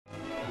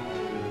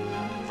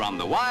From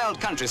the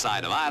wild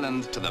countryside of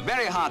Ireland to the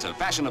very heart of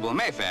fashionable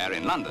Mayfair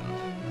in London.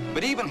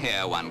 But even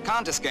here, one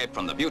can't escape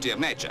from the beauty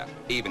of nature,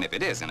 even if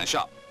it is in a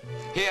shop.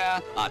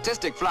 Here,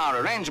 artistic flower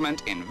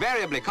arrangement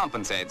invariably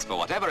compensates for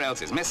whatever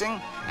else is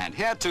missing, and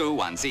here too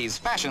one sees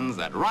fashions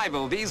that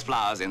rival these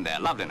flowers in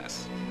their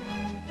loveliness.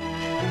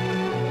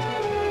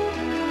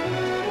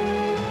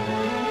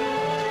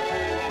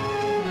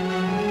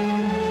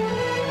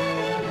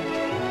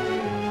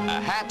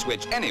 A hat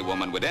which any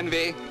woman would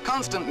envy,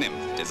 Constant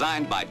Nymph,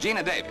 designed by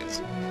Gina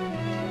Davies.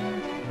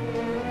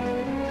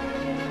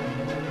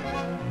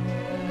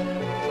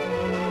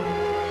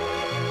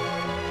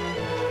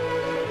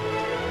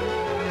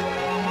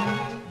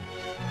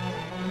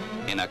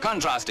 In a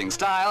contrasting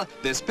style,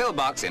 this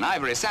pillbox in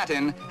ivory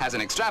satin has an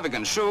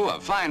extravagant chou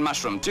of fine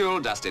mushroom tulle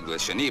dusted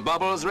with chenille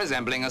bobbles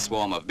resembling a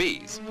swarm of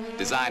bees.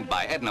 Designed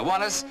by Edna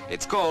Wallace,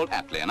 it's called,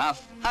 aptly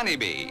enough,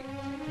 Honeybee.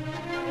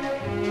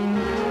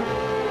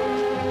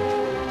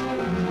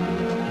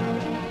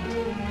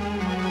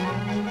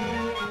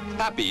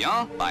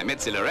 Papillon by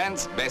Mitzi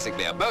Lorenz,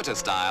 basically a boater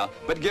style,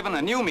 but given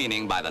a new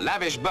meaning by the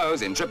lavish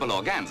bows in triple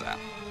organza.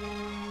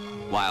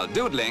 While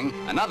doodling,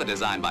 another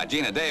design by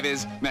Gina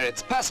Davies,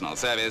 merits personal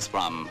service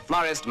from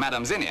florist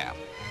Madame Zinnia.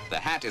 The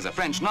hat is a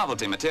French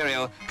novelty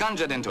material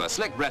conjured into a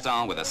slick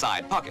breton with a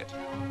side pocket.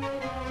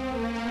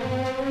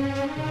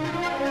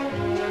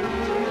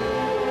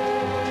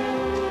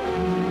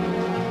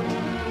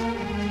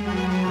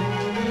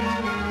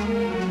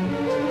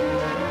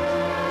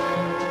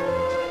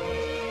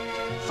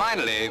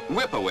 Finally,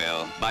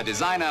 Whippoorwill by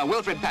designer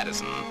Wilfred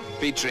Patterson,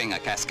 featuring a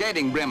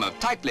cascading brim of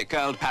tightly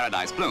curled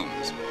paradise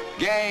plumes.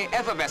 Gay,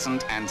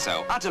 effervescent, and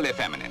so utterly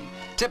feminine,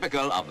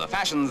 typical of the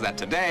fashions that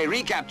today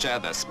recapture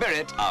the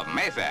spirit of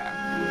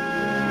Mayfair.